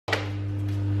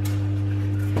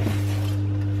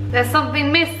There's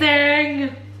something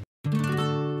missing.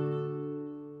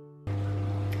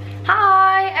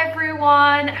 Hi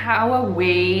everyone, how are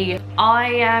we?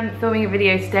 I am filming a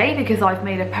video today because I've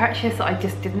made a purchase that I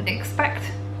just didn't expect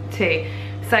to.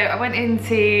 So I went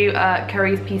into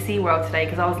Curry's PC World today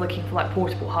because I was looking for like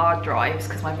portable hard drives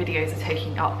because my videos are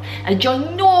taking up a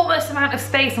ginormous amount of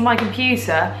space on my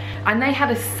computer, and they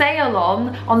had a sale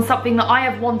on something that I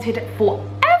have wanted forever.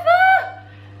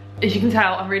 As you can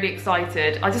tell, I'm really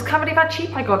excited. I just can't believe how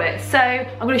cheap I got it. So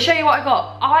I'm going to show you what I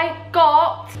got. I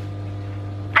got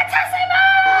a Tassimo!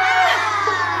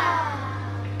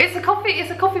 It's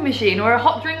a coffee machine or a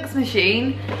hot drinks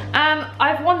machine.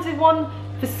 I've wanted one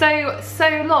for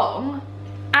so long,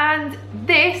 and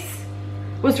this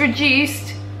was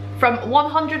reduced from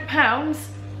 £100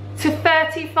 to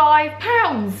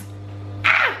 £35.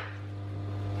 Ah!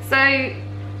 So I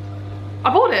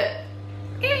bought it.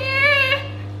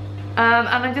 And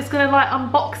I'm just gonna like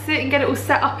unbox it and get it all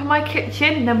set up in my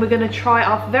kitchen, and then we're gonna try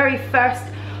our very first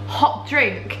hot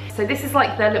drink. So this is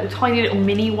like their little tiny little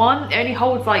mini one. It only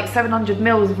holds like 700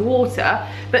 mils of water,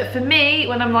 but for me,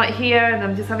 when I'm like here and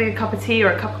I'm just having a cup of tea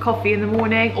or a cup of coffee in the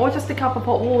morning, or just a cup of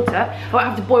hot water, I won't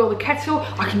have to boil the kettle.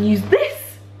 I can use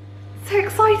this. So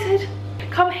excited.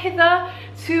 Come hither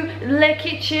to the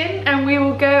kitchen and we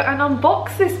will go and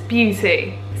unbox this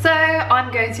beauty. So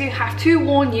I'm going to have to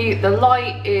warn you, the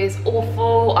light is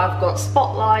awful. I've got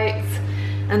spotlights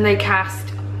and they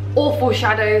cast awful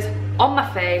shadows on my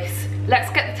face. Let's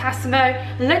get the Tassimo,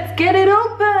 let's get it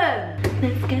open.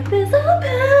 Let's get this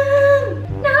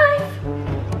open. Knife.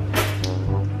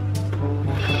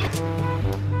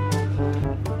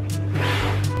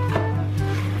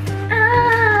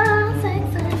 Ah,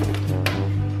 sexy.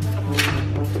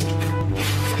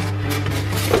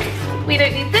 We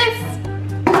don't need this.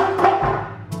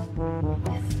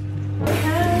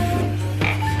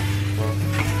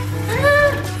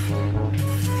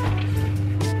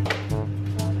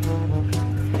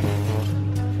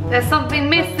 There's something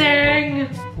missing.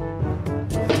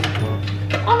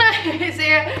 Oh no, it's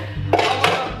here. Oh my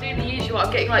god, I'm doing the usual. I'm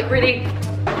getting like really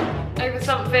over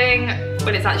something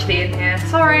when it's actually in here.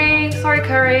 Sorry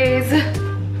curries.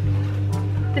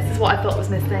 This is what I thought was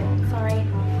missing. Sorry.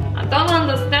 I don't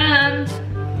understand.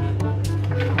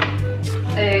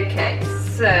 Okay,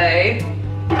 so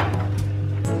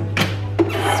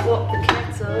swap the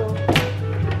kettle.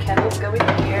 The kettle's going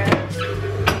here.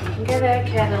 You can get a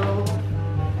kettle.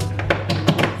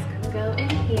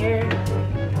 Here.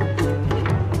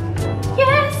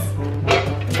 Yes!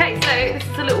 Okay, so this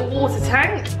is a little water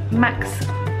tank, max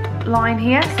line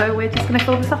here, so we're just going to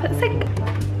fill this up at the sink.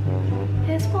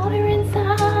 There's water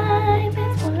inside,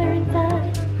 there's water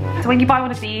inside. So when you buy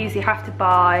one of these, you have to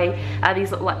buy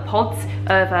these little like pods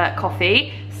of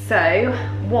coffee. So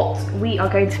what we are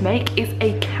going to make is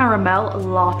a caramel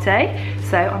latte.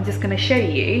 So I'm just going to show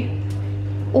you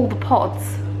all the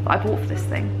pods that I bought for this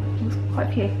thing. There's quite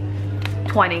a few.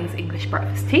 Twinings English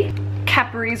breakfast tea,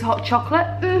 Cadbury's hot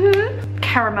chocolate,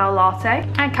 caramel latte,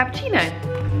 and cappuccino.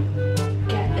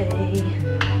 Get a.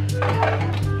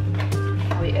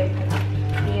 We open up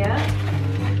here.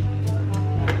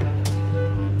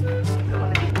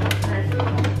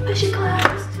 Push it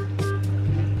closed.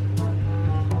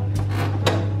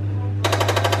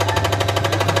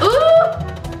 Ooh!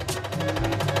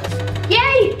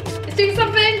 Yay! It's doing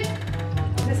something.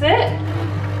 Is this it?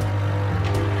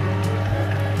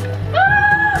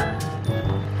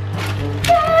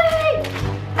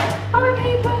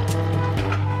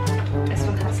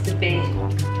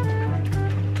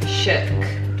 Shook.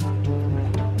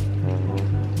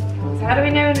 So how do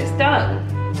we know when it's done?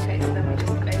 Okay, so then we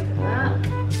just open that.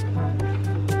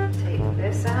 Take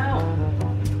this out.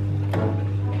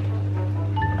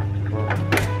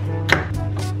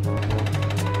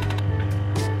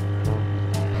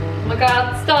 Oh my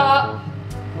god, stop!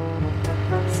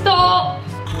 Stop!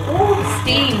 Oh, the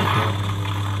steam.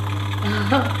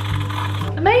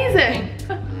 Amazing!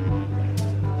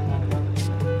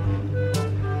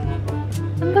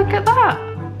 And look at that!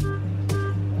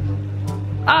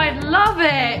 I love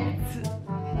it!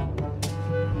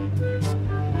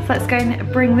 So let's go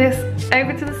and bring this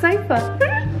over to the sofa.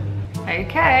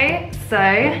 Okay,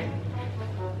 so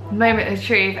moment of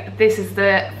truth. This is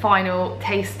the final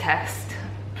taste test.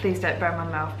 Please don't burn my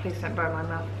mouth. Please don't burn my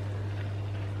mouth.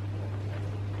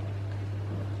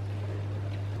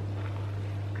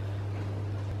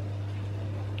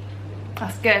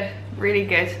 That's good, really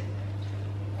good.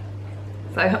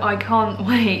 So I can't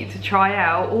wait to try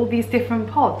out all these different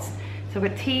pods. So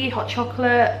with tea, hot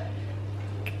chocolate,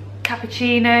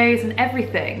 cappuccinos and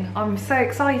everything. I'm so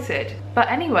excited. But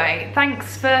anyway,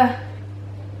 thanks for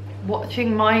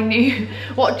watching my new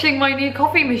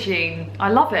coffee machine. I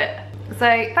love it. So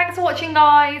thanks for watching,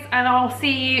 guys, and I'll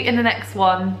see you in the next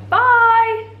one. Bye.